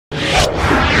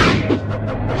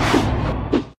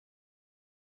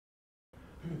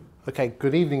Okay,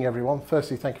 good evening everyone.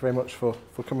 Firstly, thank you very much for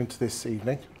coming to this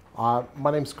evening. My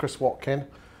name's Chris Watkin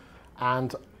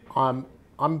and I'm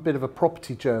a bit of a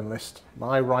property journalist.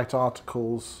 I write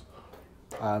articles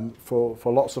for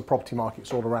lots of property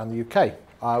markets all around the UK.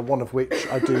 One of which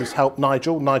I do is help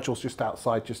Nigel. Nigel's just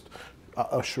outside, just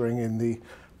ushering in the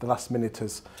last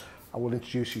minuters. I will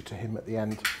introduce you to him at the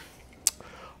end.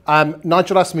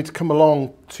 Nigel asked me to come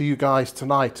along to you guys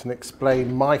tonight and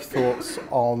explain my thoughts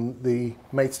on the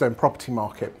Maidstone property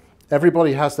market.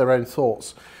 Everybody has their own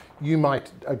thoughts. You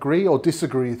might agree or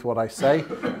disagree with what I say,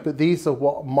 but these are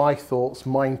what my thoughts,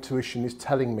 my intuition is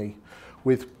telling me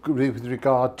with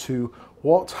regard to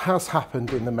what has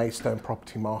happened in the Maidstone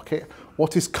property market,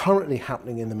 what is currently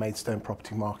happening in the Maidstone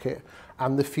property market,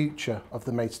 and the future of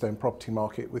the Maidstone property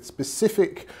market with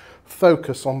specific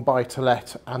focus on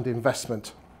buy-to-let and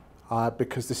investment.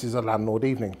 Because this is a landlord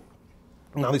evening.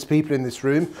 Now there's people in this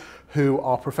room who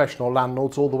are professional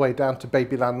landlords all the way down to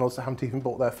baby landlords that haven't even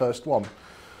bought their first one.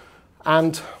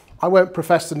 And I won't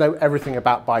profess to know everything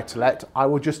about buy-to-let. I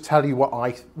will just tell you what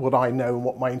I know and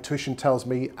what my intuition tells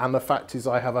me, and the fact is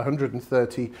I have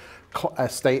 130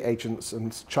 estate agents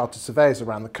and chartered surveyors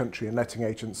around the country and letting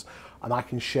agents, and I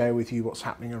can share with you what's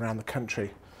happening around the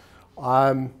country.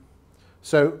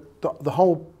 So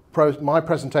my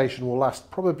presentation will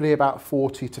last probably about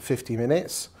 40 to 50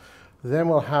 minutes. Then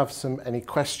we'll have any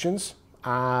questions.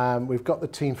 We've got the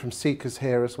team from Seekers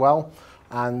here as well.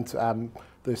 And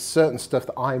there's certain stuff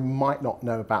that I might not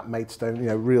know about Maidstone,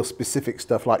 real specific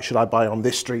stuff like should I buy on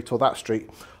this street or that street.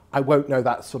 I won't know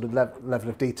that sort of level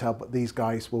of detail, but these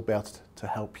guys will be able to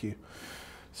help you.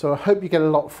 So I hope you get a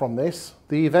lot from this.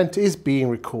 The event is being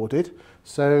recorded.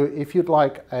 So if you'd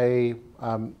like a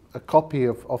copy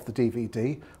of the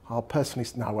DVD, I'll personally,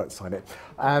 no, I won't sign it.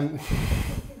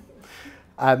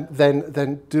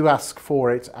 Then do ask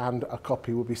for it, and a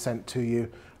copy will be sent to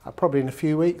you probably in a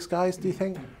few weeks, guys. Do you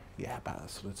think? Yeah, about that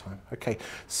sort of time. Okay.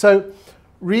 So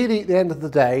really, at the end of the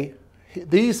day,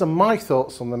 these are my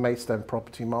thoughts on the Maidstone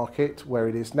property market, where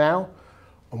it is now,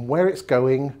 and where it's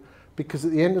going. Because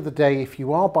at the end of the day, if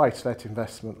you are buy-to-let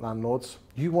investment landlords,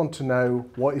 you want to know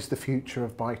what is the future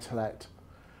of buy-to-let.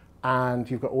 And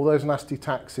you've got all those nasty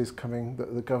taxes coming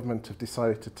that the government have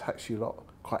decided to tax you lot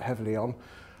quite heavily on.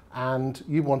 And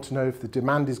you want to know if the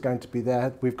demand is going to be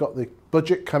there. We've got the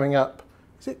budget coming up.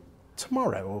 Is it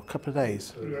tomorrow or a couple of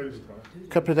days? 2 days time. A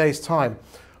couple of days' time.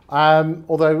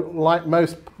 Although, like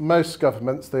most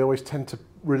governments, they always tend to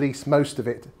release most of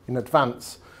it in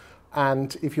advance.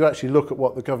 And if you actually look at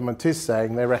what the government is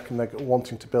saying, they reckon they're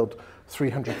wanting to build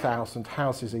 300,000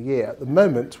 houses a year. At the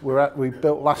moment, we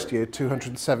built last year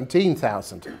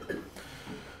 217,000.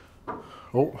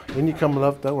 Oh, in you come,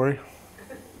 love, don't worry.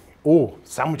 Oh,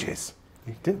 sandwiches.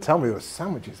 You didn't tell me there were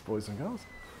sandwiches, boys and girls.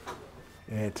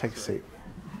 Yeah, take a seat.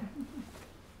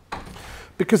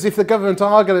 Because if the government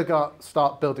are going to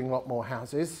start building a lot more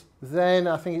houses, then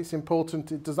I think it's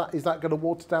important, is that going to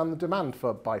water down the demand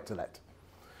for buy-to-let?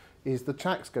 Is the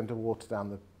tax going to water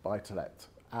down the buy-to-let?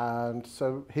 And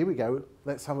so here we go.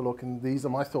 Let's have a look, and these are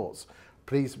my thoughts.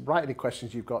 Please write any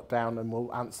questions you've got down, and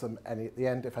we'll answer them at the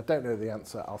end. If I don't know the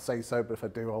answer, I'll say so, but if I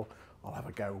do, I'll have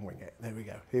a go and wing it. There we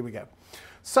go. Here we go.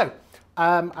 So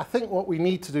I think what we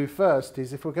need to do first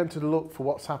is, if we're going to look for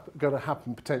what's going to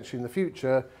happen potentially in the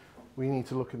future, we need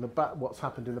to look in the back what's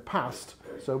happened in the past.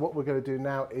 So what we're going to do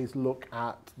now is look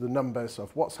at the numbers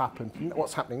of what's happening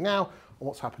now, and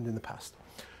what's happened in the past.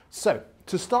 So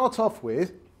to start off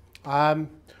with,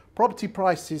 property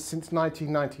prices since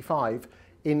 1995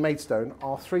 in Maidstone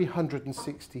are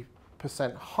 360%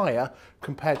 higher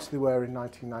compared to they were in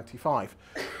 1995.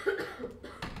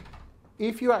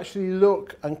 If you actually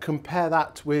look and compare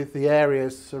that with the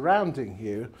areas surrounding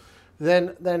you,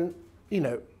 then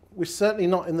we're certainly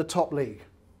not in the top league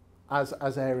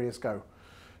as areas go.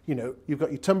 You've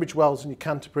got your Tunbridge Wells and your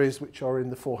Canterburys, which are in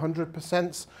the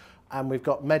 400%, and we've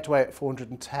got Medway at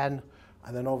 410,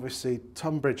 and then obviously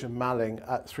Tunbridge and Malling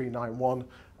at 391,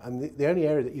 and the only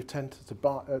area that you tend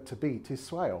to beat is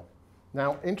Swale.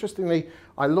 Now, interestingly,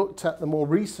 I looked at the more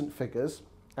recent figures,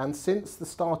 and since the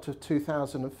start of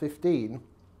 2015,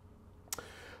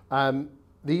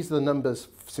 these are the numbers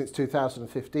since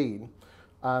 2015.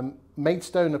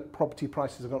 Maidstone property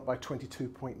prices have gone up by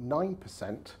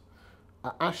 22.9%,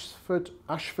 Ashford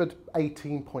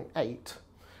 18.8%,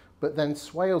 but then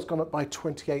Swale's gone up by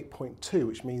 28.2%,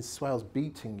 which means Swale's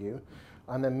beating you.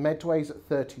 And then Medway's at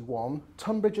 31,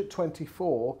 Tunbridge at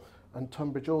 24, and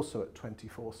Tunbridge also at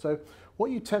 24. So what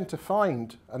you tend to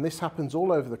find, and this happens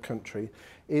all over the country,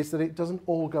 is that it doesn't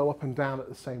all go up and down at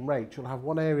the same rate. You'll have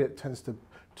one area that tends to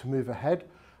move ahead,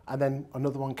 and then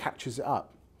another one catches it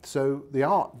up. So the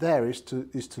art there is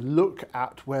to look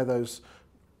at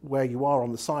where you are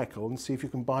on the cycle and see if you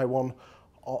can buy one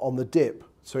on the dip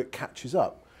so it catches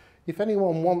up. If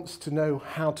anyone wants to know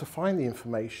how to find the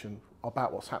information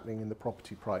about what's happening in the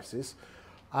property prices,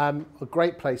 a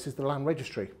great place is the Land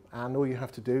Registry, and all you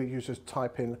have to do is just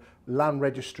type in Land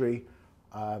Registry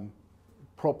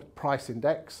price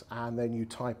index, and then you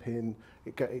type in,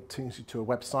 it takes you to a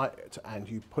website, and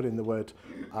you put in the word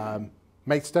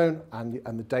Maidstone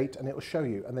and the date, and it will show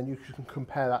you, and then you can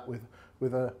compare that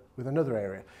with another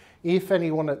area. If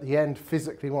anyone at the end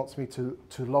physically wants me to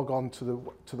log on to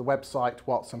the website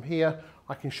whilst I'm here,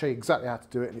 I can show you exactly how to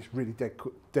do it, and it's really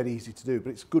dead easy to do, but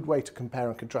it's a good way to compare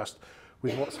and contrast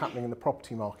with what's happening in the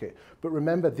property market. But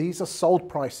remember, these are sold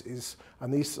prices,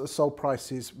 and these are sold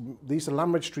prices, these are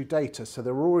Land Registry data, so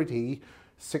they're already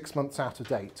 6 months out of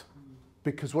date.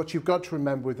 Because what you've got to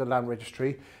remember with the Land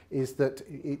Registry is that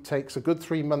it takes a good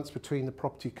 3 months between the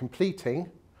property completing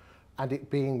and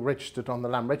it being registered on the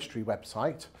Land Registry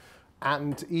website.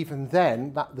 And even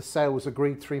then, the sale was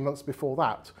agreed 3 months before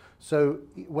that. So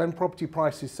when property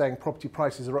prices saying property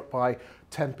prices are up by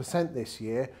 10% this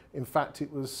year, in fact,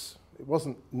 it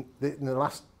wasn't in the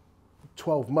last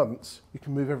 12 months, you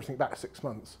can move everything back 6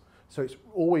 months. So it's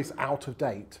always out of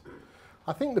date.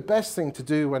 I think the best thing to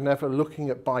do whenever looking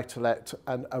at buy-to-let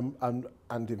and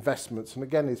investments, and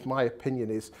again, is my opinion,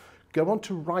 is go on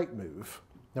to Rightmove.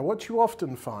 Now, what you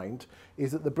often find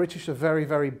is that the British are very,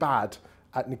 very bad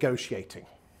at negotiating.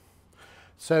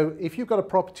 So if you've got a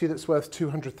property that's worth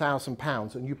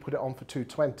 £200,000 and you put it on for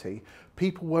 220,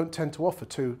 people won't tend to offer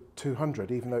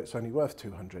 200, even though it's only worth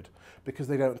 200, because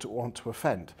they don't want to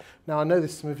offend. Now, I know that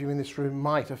some of you in this room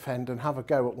might offend and have a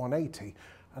go at 180.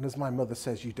 And as my mother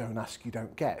says, you don't ask, you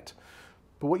don't get.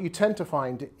 But what you tend to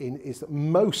find is that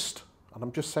most, and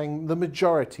I'm just saying the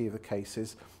majority of the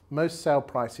cases, most sale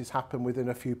prices happen within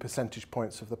a few percentage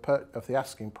points of the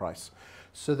asking price.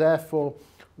 So therefore,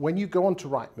 when you go on to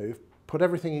Rightmove, put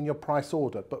everything in your price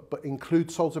order, but include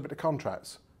sold subject to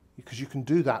contracts, because you can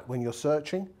do that when you're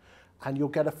searching, and you'll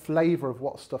get a flavour of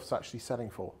what stuff's actually selling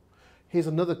for. Here's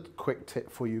another quick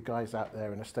tip for you guys out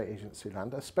there in estate agency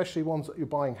land, especially ones that you're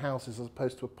buying houses as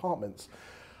opposed to apartments.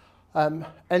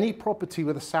 Any property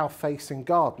with a south-facing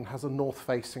garden has a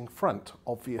north-facing front,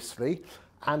 obviously,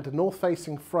 and a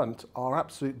north-facing front are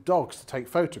absolute dogs to take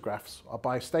photographs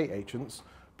by estate agents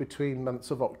between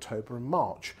months of October and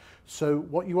March. So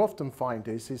what you often find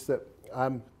is that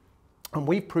and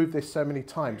we've proved this so many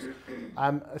times.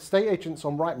 Estate agents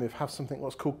on Rightmove have something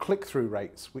what's called click-through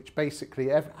rates, which basically,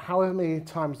 however many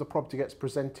times the property gets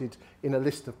presented in a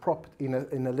list of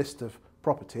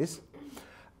properties,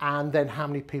 and then how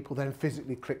many people then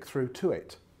physically click through to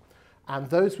it. And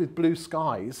those with blue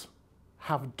skies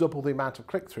have double the amount of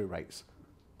click-through rates.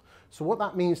 So what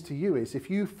that means to you is if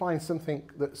you find something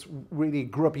that's really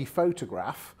grubby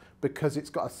photograph because it's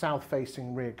got a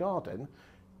south-facing rear garden,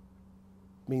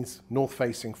 means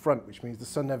north-facing front, which means the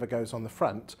sun never goes on the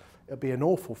front, it'll be an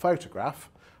awful photograph,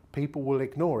 people will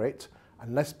ignore it,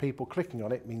 and less people clicking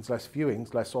on it means less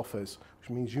viewings, less offers, which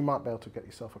means you might be able to get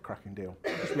yourself a cracking deal.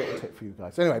 Just a little tip for you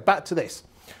guys. Anyway, back to this.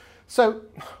 So,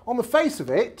 on the face of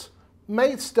it,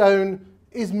 Maidstone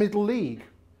is middle league.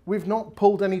 We've not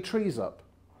pulled any trees up,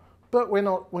 but we're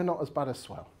not as bad as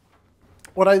Swell.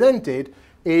 What I then did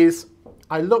is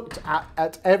I looked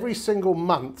at every single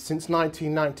month since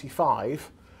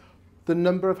 1995, the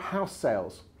number of house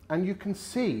sales, and you can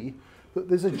see that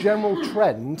there's a general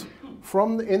trend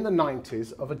in the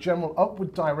 90s of a general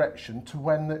upward direction to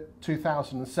when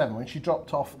 2007, when she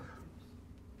dropped off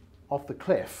the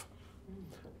cliff.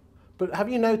 But have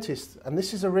you noticed, and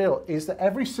this is is that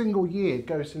every single year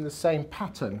goes in the same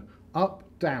pattern, up,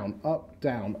 down, up,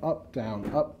 down, up,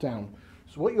 down, up, down.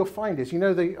 So what you'll find is, you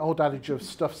know the old adage of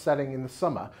stuff selling in the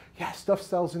summer? Yeah, stuff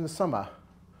sells in the summer.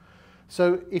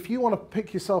 So if you want to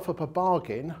pick yourself up a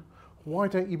bargain, why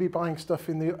don't you be buying stuff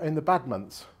in the bad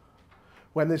months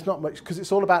when there's not much? Because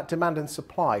it's all about demand and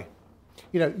supply.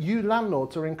 You know, you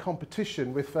landlords are in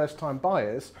competition with first-time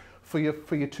buyers for your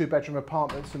two-bedroom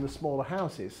apartments and the smaller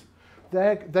houses.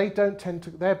 They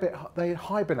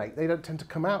hibernate. They don't tend to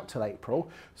come out till April.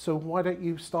 So why don't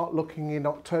you start looking in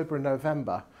October and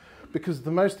November? Because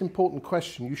the most important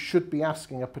question you should be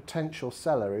asking a potential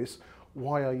seller is,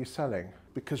 why are you selling?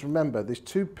 Because remember, there's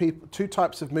two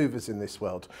types of movers in this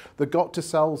world: the got to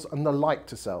sells and the like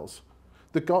to sells.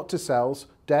 The got to sells,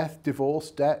 death,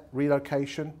 divorce, debt,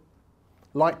 relocation.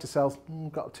 Like to sells,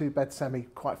 got a 2-bed semi,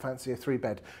 quite fancy a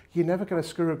 3-bed. You're never going to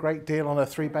screw a great deal on a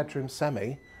 3-bedroom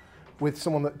semi with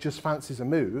someone that just fancies a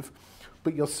move,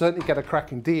 but you'll certainly get a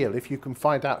cracking deal if you can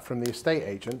find out from the estate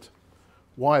agent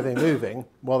Why are they moving?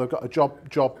 Well, they've got a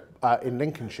job in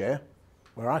Lincolnshire,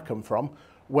 where I come from.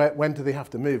 When do they have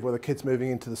to move? Well, the kids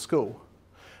moving into the school.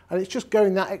 And it's just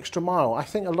going that extra mile. I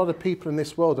think a lot of people in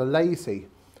this world are lazy.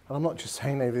 And I'm not just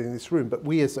saying everything in this room, but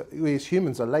we as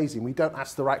humans are lazy and we don't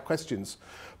ask the right questions.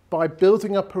 By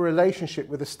building up a relationship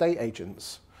with estate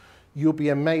agents, you'll be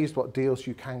amazed what deals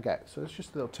you can get. So it's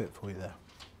just a little tip for you there.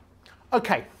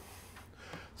 Okay,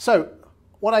 so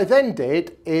what I then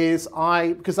did is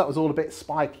because that was all a bit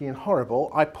spiky and horrible,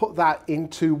 I put that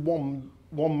into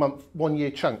one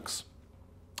year chunks.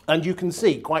 And you can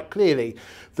see quite clearly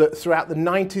that throughout the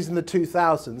 90s and the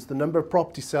 2000s, the number of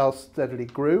property sales steadily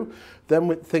grew.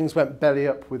 Then things went belly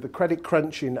up with the credit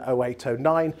crunch in 08,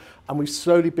 09, and we've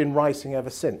slowly been rising ever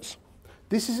since.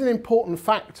 This is an important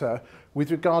factor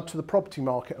with regard to the property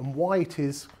market and why it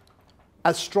is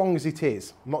as strong as it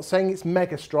is. I'm not saying it's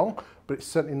mega strong, but it's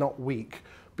certainly not weak,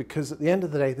 because at the end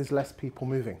of the day, there's less people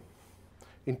moving.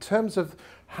 In terms of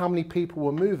how many people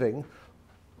were moving,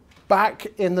 back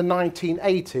in the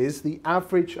 1980s, the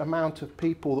average amount of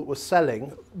people that were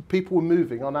selling, people were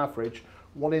moving on average,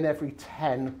 1 in every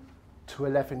 10 to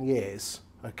 11 years,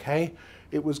 okay?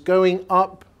 It was going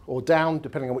up or down,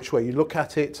 depending on which way you look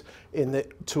at it,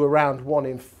 to around 1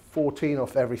 in 14 or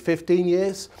every 15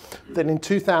 years. Then in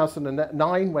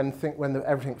 2009, when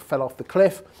everything fell off the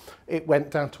cliff, it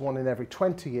went down to 1 in every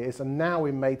 20 years. And now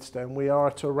in Maidstone, we are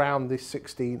at around this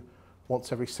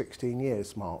once every 16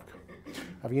 years mark.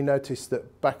 Have you noticed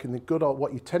that back in the good old,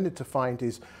 what you tended to find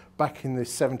is back in the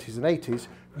 70s and 80s,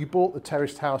 you bought the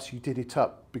terraced house, you did it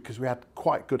up because we had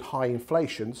quite good high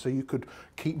inflation, so you could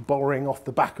keep borrowing off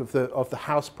the back of the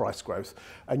house price growth.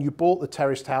 And you bought the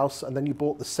terraced house, and then you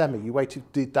bought the semi. You waited,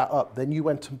 did that up. Then you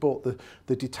went and bought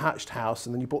the detached house,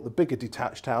 and then you bought the bigger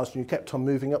detached house, and you kept on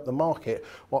moving up the market.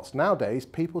 What's nowadays,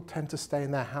 people tend to stay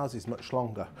in their houses much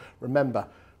longer. Remember,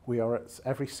 we are at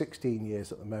every 16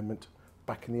 years at the moment.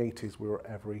 Back in the 80s, we were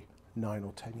every 9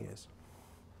 or 10 years.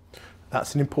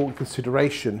 That's an important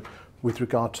consideration with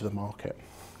regard to the market.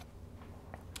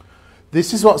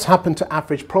 This is what's happened to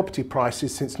average property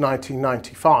prices since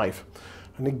 1995.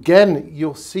 And again,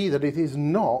 you'll see that it is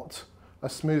not a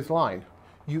smooth line.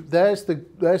 There's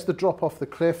the drop off the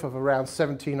cliff of around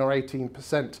 17 or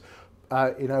 18%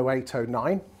 in 08,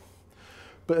 09.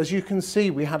 But as you can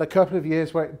see, we had a couple of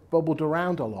years where it bubbled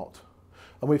around a lot.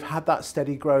 And we've had that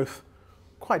steady growth,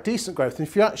 quite decent growth. And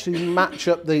if you actually match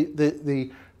up the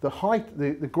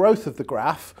growth of the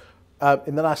graph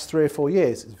in the last 3 or 4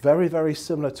 years, it's very, very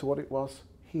similar to what it was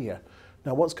here.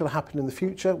 Now, what's going to happen in the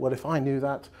future? Well, if I knew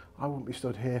that, I wouldn't be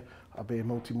stood here. I'd be a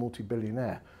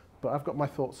multi-billionaire. But I've got my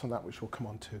thoughts on that, which we'll come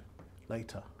on to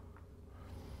later.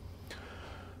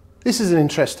 This is an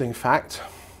interesting fact,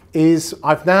 is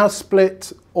I've now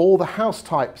split all the house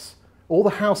types, all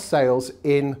the house sales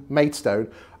in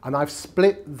Maidstone, and I've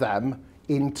split them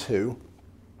into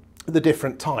the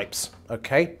different types,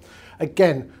 okay?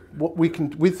 Again, what we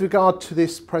can, with regard to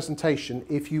this presentation,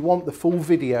 if you want the full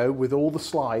video with all the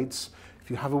slides, if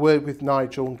you have a word with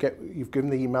Nigel and you've given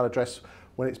the email address,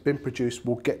 when it's been produced,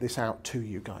 we'll get this out to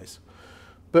you guys.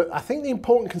 But I think the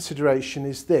important consideration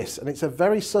is this, and it's a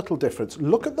very subtle difference.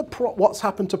 Look at what's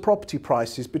happened to property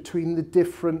prices between the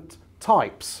different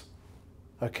types,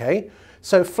 okay?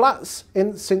 So flats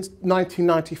since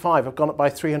 1995 have gone up by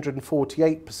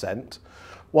 348%,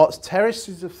 whilst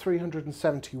terraces of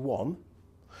 371,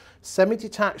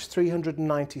 semi-detached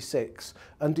 396,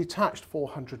 and detached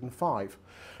 405.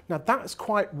 Now that's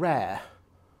quite rare.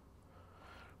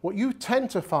 What you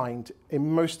tend to find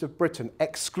in most of Britain,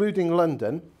 excluding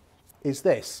London, is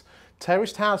this.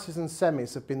 Terraced houses and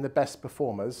semis have been the best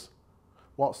performers,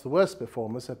 whilst the worst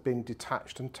performers have been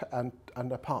detached and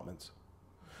apartments.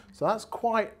 So that's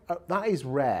that is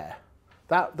rare.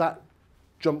 That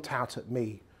jumped out at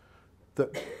me,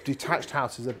 that detached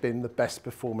houses have been the best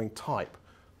performing type.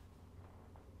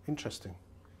 Interesting.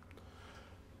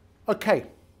 Okay,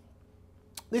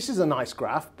 this is a nice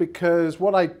graph because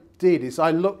what I did is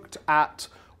I looked at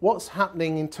what's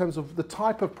happening in terms of the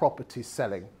type of properties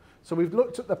selling. So we've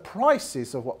looked at the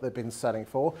prices of what they've been selling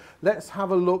for. Let's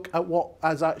have a look at what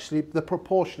as actually the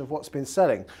proportion of what's been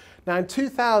selling. Now in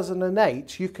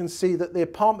 2008, you can see that the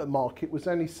apartment market was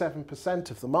only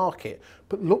 7% of the market,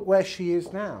 but look where she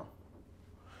is now.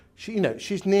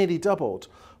 She's nearly doubled.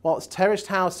 Whilst terraced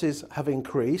houses have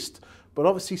increased, but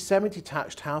obviously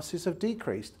semi-detached houses have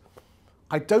decreased.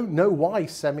 I don't know why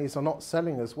semis are not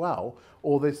selling as well,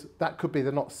 or that could be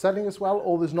they're not selling as well,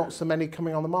 or there's not so many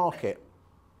coming on the market.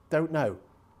 Don't know.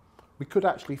 We could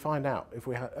actually find out if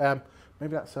we had,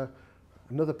 maybe that's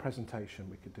another presentation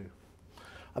we could do.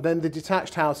 And then the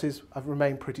detached houses have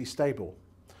remained pretty stable.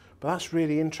 But that's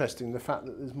really interesting, the fact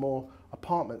that there's more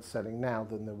apartments selling now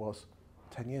than there was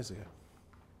 10 years ago.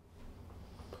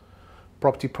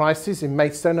 Property prices in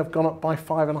Maidstone have gone up by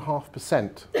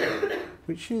 5.5%,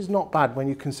 which is not bad when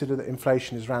you consider that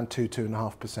inflation is around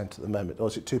 2.5% at the moment. Or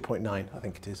is it 2.9? I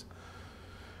think it is.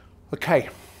 Okay,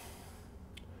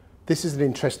 this is an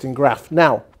interesting graph.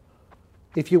 Now,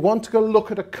 if you want to go look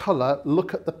at a colour,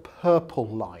 look at the purple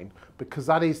line, because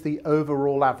that is the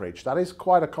overall average. That is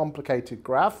quite a complicated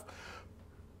graph,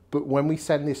 but when we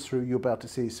send this through, you'll be able to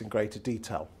see this in greater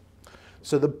detail.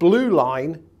 So the blue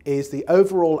line is the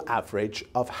overall average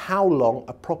of how long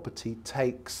a property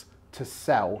takes to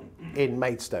sell in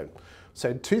Maidstone. So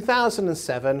in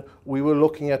 2007, we were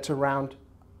looking at around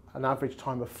an average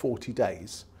time of 40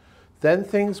 days. Then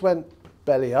things went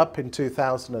belly up in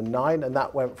 2009, and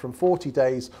that went from 40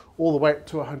 days all the way up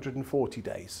to 140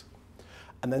 days.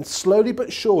 And then slowly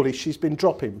but surely she's been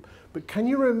dropping. But can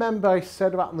you remember I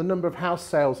said about the number of house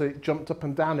sales that it jumped up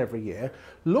and down every year?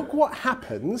 Look what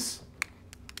happens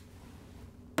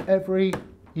every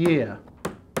year.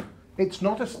 It's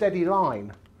not a steady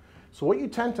line. So what you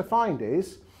tend to find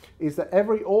is that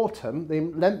every autumn, the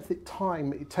length of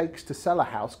time it takes to sell a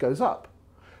house goes up.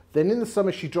 Then in the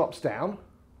summer she drops down.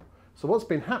 So what's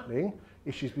been happening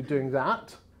is she's been doing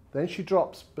that, then she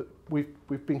drops, but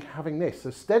we've been having this.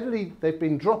 So steadily they've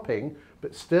been dropping,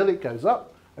 but still it goes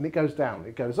up and it goes down.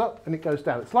 It goes up and it goes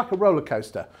down. It's like a roller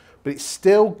coaster, but it's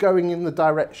still going in the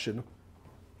direction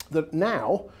that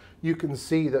now you can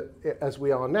see that, as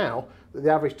we are now, that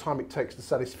the average time it takes to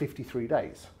sell is 53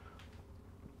 days.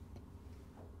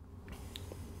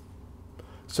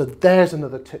 So there's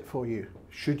another tip for you.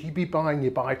 Should you be buying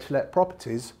your buy-to-let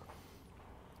properties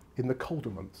in the colder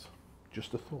months?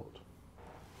 Just a thought.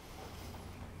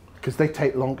 Because they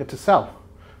take longer to sell.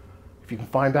 If you can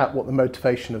find out what the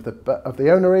motivation of the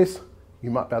owner is,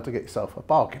 you might be able to get yourself a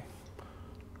bargain.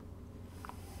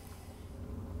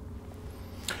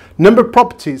 Number of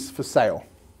properties for sale.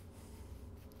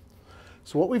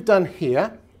 So what we've done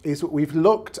here is that we've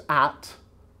looked at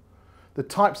the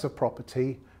types of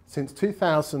property since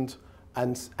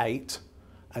 2008,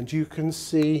 and you can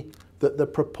see that the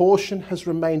proportion has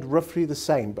remained roughly the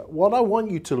same. But what I want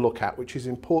you to look at, which is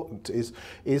important, is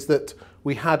that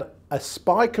we had a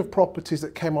spike of properties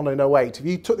that came on in 08. If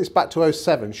you took this back to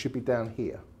 07, it should be down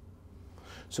here.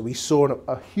 So we saw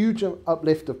a huge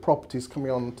uplift of properties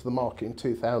coming onto the market in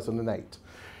 2008.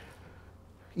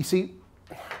 You see,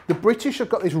 the British have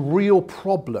got this real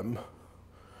problem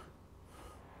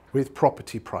with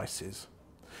property prices.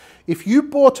 If you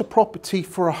bought a property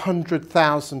for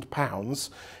 £100,000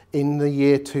 in the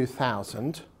year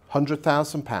 2000,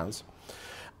 £100,000,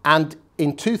 and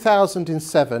in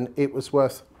 2007 it was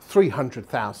worth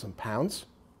 £300,000,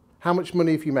 how much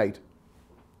money have you made?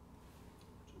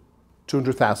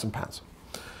 £200,000.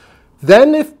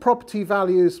 Then if property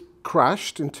values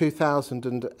crashed in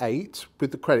 2008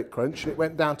 with the credit crunch and it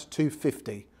went down to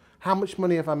 250, how much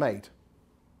money have I made?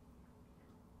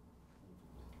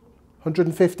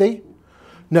 150?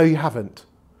 No, you haven't.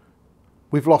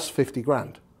 We've lost 50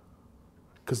 grand.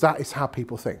 Because that is how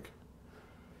people think.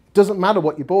 It doesn't matter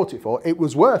what you bought it for. It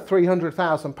was worth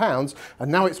 £300,000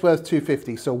 and now it's worth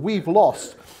 250. So we've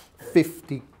lost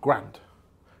 50 grand.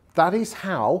 That is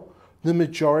how the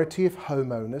majority of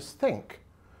homeowners think.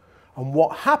 And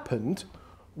what happened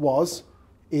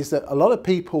is that a lot of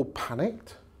people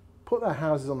panicked, put their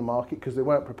houses on the market because they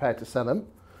weren't prepared to sell them,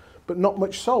 but not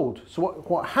much sold. So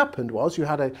what happened was you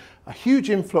had a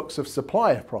huge influx of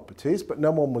supply of properties, but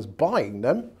no one was buying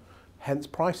them, hence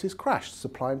prices crashed,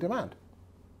 supply and demand.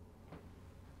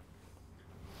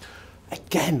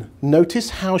 Again,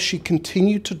 notice how she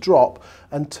continued to drop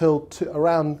until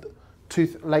around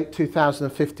late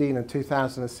 2015 and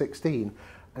 2016,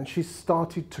 and she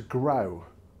started to grow.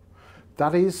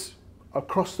 That is,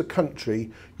 across the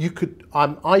country, you could,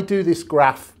 I do this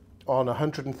graph on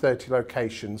 130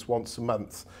 locations once a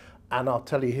month, and I'll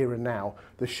tell you here and now,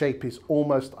 the shape is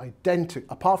almost identical,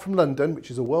 apart from London, which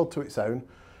is a world to its own.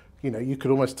 You know, you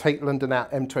could almost take London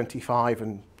out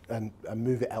M25 and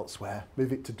move it elsewhere,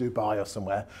 move it to Dubai or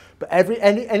somewhere. But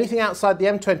anything outside the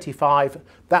M25,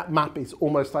 that map is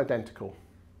almost identical,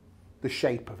 the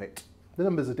shape of it. The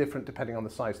numbers are different depending on the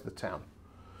size of the town.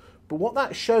 But what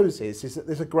that shows is that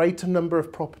there's a greater number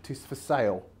of properties for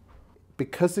sale.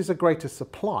 Because there's a greater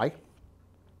supply,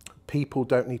 people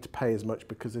don't need to pay as much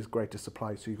because there's greater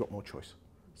supply, so you've got more choice.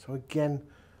 So again,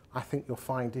 I think you'll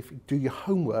find if you do your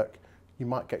homework, you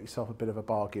might get yourself a bit of a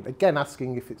bargain. Again,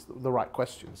 asking if it's the right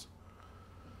questions.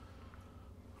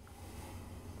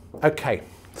 Okay,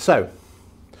 so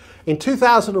in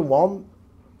 2001,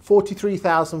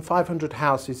 43,500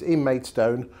 houses in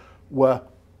Maidstone were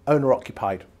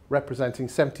owner-occupied, representing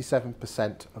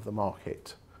 77% of the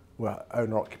market were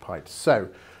owner-occupied. So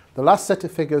the last set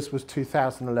of figures was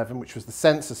 2011, which was the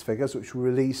census figures, which were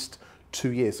released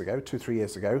 3 years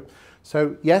ago.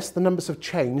 So yes, the numbers have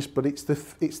changed, but it's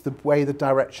the way the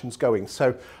direction's going.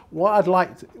 So what I'd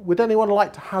like to, would anyone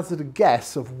like to hazard a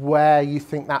guess of where you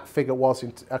think that figure was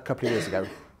a couple of years ago?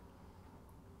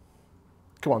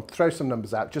 Come on, throw some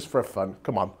numbers out just for fun.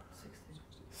 Come on.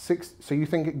 So you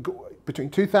think between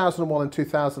 2001 and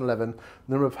 2011, the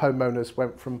number of homeowners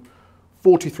went from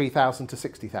 43,000 to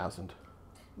 60,000?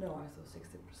 No, I thought 60%.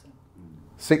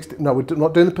 60, no, we're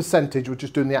not doing the percentage, we're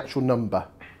just doing the actual number.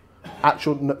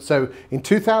 So in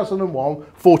 2001,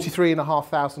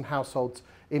 43,500 households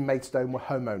in Maidstone were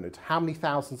homeownered. How many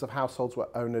thousands of households were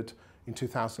owned in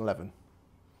 2011?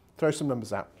 Throw some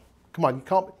numbers out. Come on,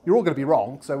 you're all going to be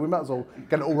wrong, so we might as well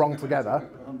get it all wrong together.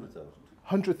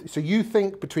 100,000. So you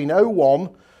think between 01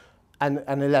 and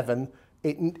 11,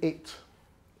 it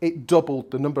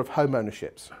doubled the number of home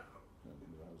ownerships.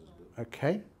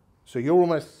 Okay, so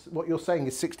what you're saying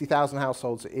is 60,000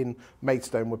 households in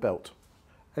Maidstone were built.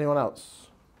 Anyone else?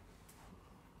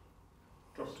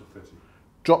 Dropped to 30.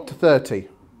 Dropped to 30.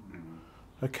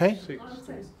 Okay. I would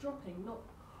say it's dropping, not...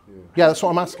 Yeah, that's what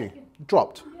I'm asking.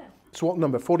 Dropped. Yeah. So what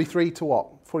number? 43 to what?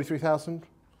 43,000?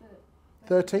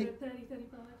 30?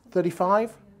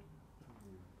 35?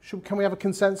 Can we have a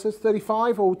consensus?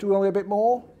 35, or do we want a bit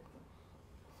more?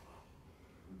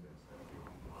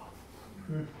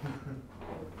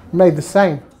 Made the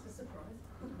same.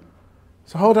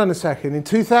 So hold on a second. In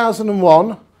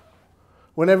 2001,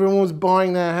 when everyone was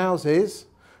buying their houses,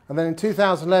 and then in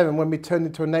 2011, when we turned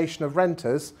into a nation of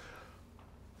renters,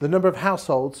 the number of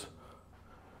households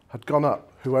had gone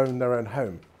up who owned their own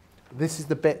home. This is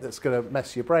the bit that's going to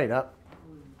mess your brain up.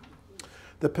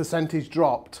 The percentage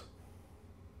dropped.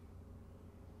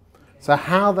 So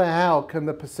how the hell can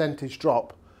the percentage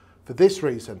drop? For this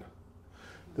reason.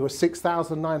 There were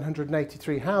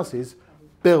 6,983 houses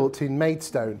built in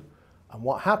Maidstone. And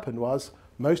what happened was,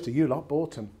 most of you lot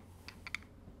bought them.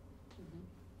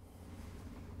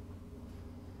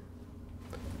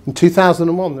 In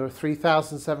 2001, there were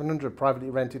 3,700 privately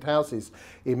rented houses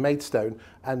in Maidstone,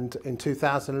 and in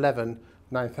 2011,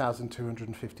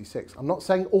 9,256. I'm not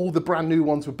saying all the brand new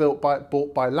ones were bought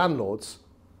by landlords,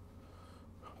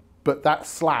 but that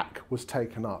slack was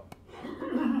taken up,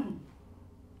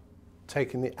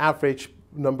 taking the average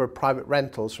number of private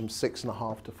rentals from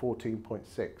 6.5 to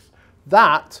 14.6.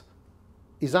 That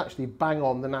is actually bang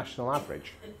on the national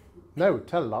average. No,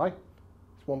 tell a lie.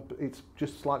 It's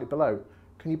just slightly below.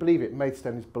 Can you believe it?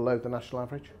 Maidstone is below the national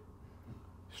average.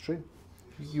 It's true.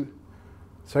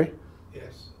 Sorry?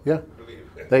 Yes. Yeah?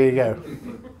 There you go.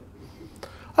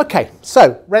 Okay,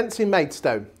 so rents in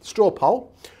Maidstone. Straw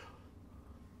poll.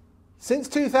 Since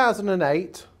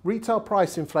 2008, retail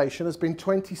price inflation has been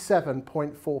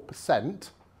 27.4%.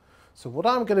 So what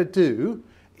I'm going to do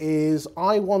is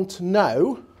I want to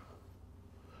know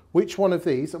which one of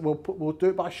these, and we'll do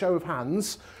it by show of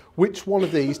hands, which one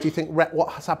of these do you think, what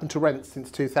has happened to rents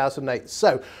since 2008?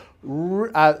 So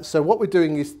what we're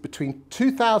doing is between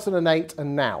 2008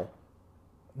 and now,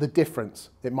 the difference.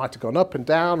 It might have gone up and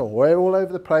down, or we're all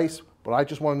over the place, but I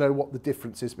just want to know what the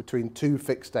difference is between two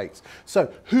fixed dates.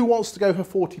 So who wants to go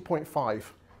for 40.5?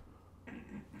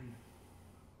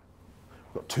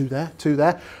 Got two there.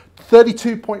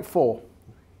 32.4.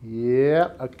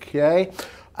 Yeah, okay.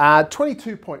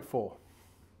 22.4.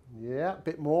 Yeah, a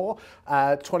bit more.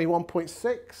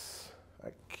 21.6.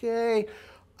 Okay.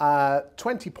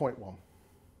 20.1.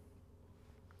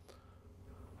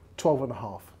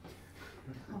 12.5.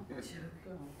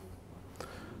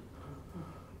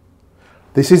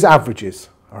 This is averages,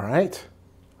 all right?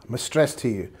 I must stress to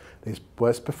you, there's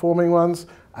worse performing ones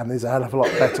and there's a hell of a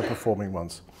lot better performing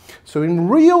ones. So in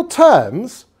real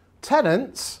terms,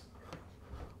 tenants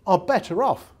are better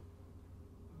off.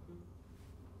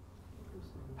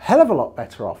 Hell of a lot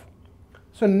better off.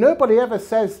 So nobody ever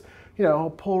says, you know,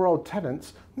 oh, poor old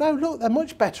tenants. No, look, they're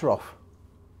much better off.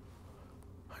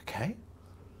 Okay.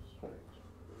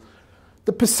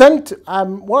 The percent,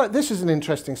 well, this is an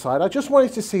interesting slide. I just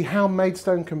wanted to see how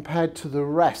Maidstone compared to the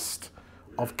rest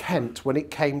of Kent when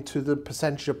it came to the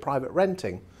percentage of private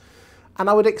renting. And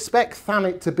I would expect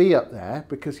Thanet to be up there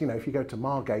because, you know, if you go to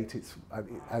Margate, it's,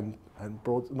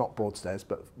 not Broadstairs,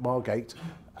 but Margate,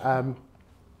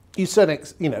 you certainly,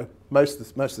 you know, most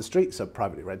of the streets are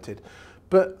privately rented.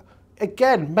 But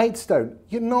again, Maidstone,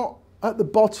 you're not at the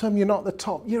bottom, you're not at the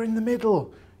top, you're in the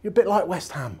middle. You're a bit like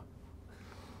West Ham.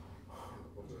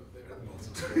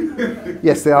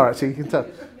 Yes, they are actually, you can tell.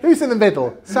 Who's in the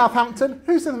middle? Southampton?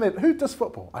 Who's in the middle? Who does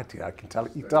football? I can tell.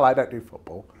 You can tell I don't do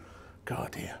football.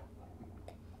 God, dear.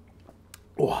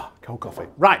 Oh, cold coffee.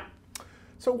 Right.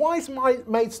 So why is my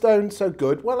Maidstone so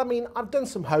good? Well, I mean, I've done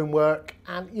some homework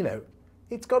and, you know,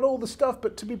 it's got all the stuff,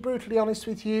 but to be brutally honest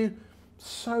with you,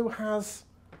 so has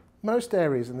most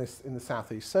areas in the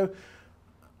southeast. So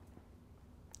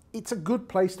it's a good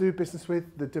place to do business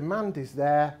with. The demand is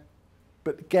there,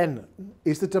 but again,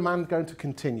 is the demand going to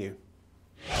continue?